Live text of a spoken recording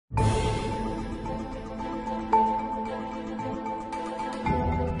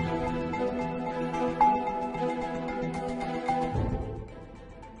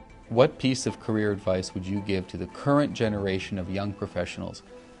what piece of career advice would you give to the current generation of young professionals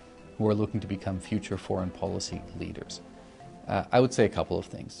who are looking to become future foreign policy leaders? I would say a couple of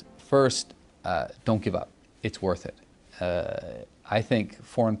things. First, don't give up. It's worth it. I think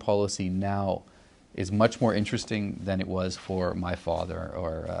foreign policy now is much more interesting than it was for my father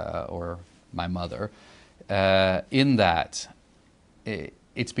or my mother, in that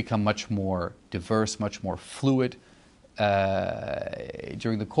it's become much more diverse, much more fluid.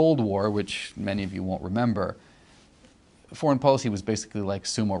 During the Cold War, which many of you won't remember, foreign policy was basically like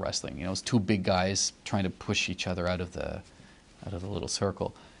sumo wrestling. You know, it's two big guys trying to push each other out of the little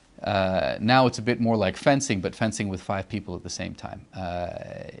circle. Now it's a bit more like fencing, but fencing with 5 people at the same time.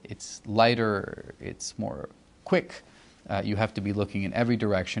 It's lighter, it's more quick. You have to be looking in every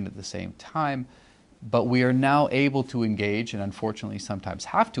direction at the same time. But we are now able to engage, and unfortunately sometimes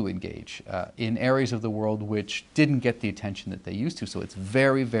have to engage, in areas of the world which didn't get the attention that they used to. So it's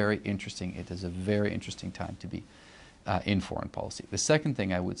very, very interesting. It is a very interesting time to be in foreign policy. The second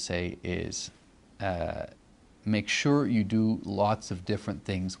thing I would say is make sure you do lots of different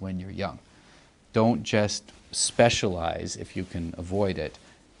things when you're young. Don't just specialize, if you can avoid it,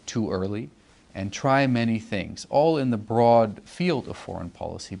 too early, and try many things, all in the broad field of foreign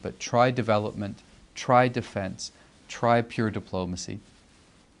policy, but try development, try defense, try pure diplomacy.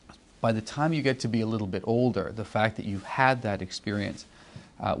 By the time you get to be a little bit older, the fact that you've had that experience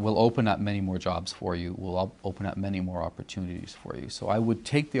will open up many more jobs for you, will open up many more opportunities for you. So I would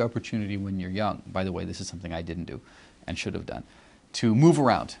take the opportunity when you're young. By the way, this is something I didn't do and should have done, to move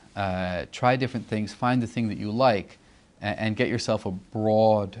around, try different things, find the thing that you like, and get yourself a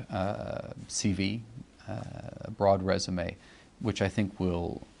broad CV, a broad resume, which I think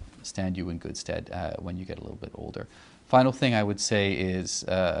will stand you in good stead when you get a little bit older. Final thing I would say is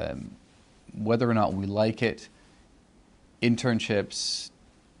whether or not we like it, internships,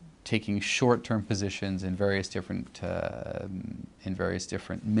 taking short-term positions in various different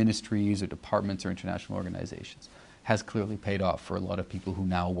ministries or departments or international organizations has clearly paid off for a lot of people who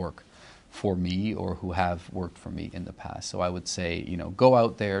now work for me or who have worked for me in the past. So I would say, you know, go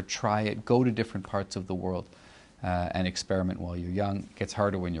out there, try it, go to different parts of the world, and experiment while you're young. It gets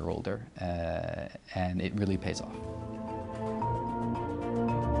harder when you're older, and it really pays off.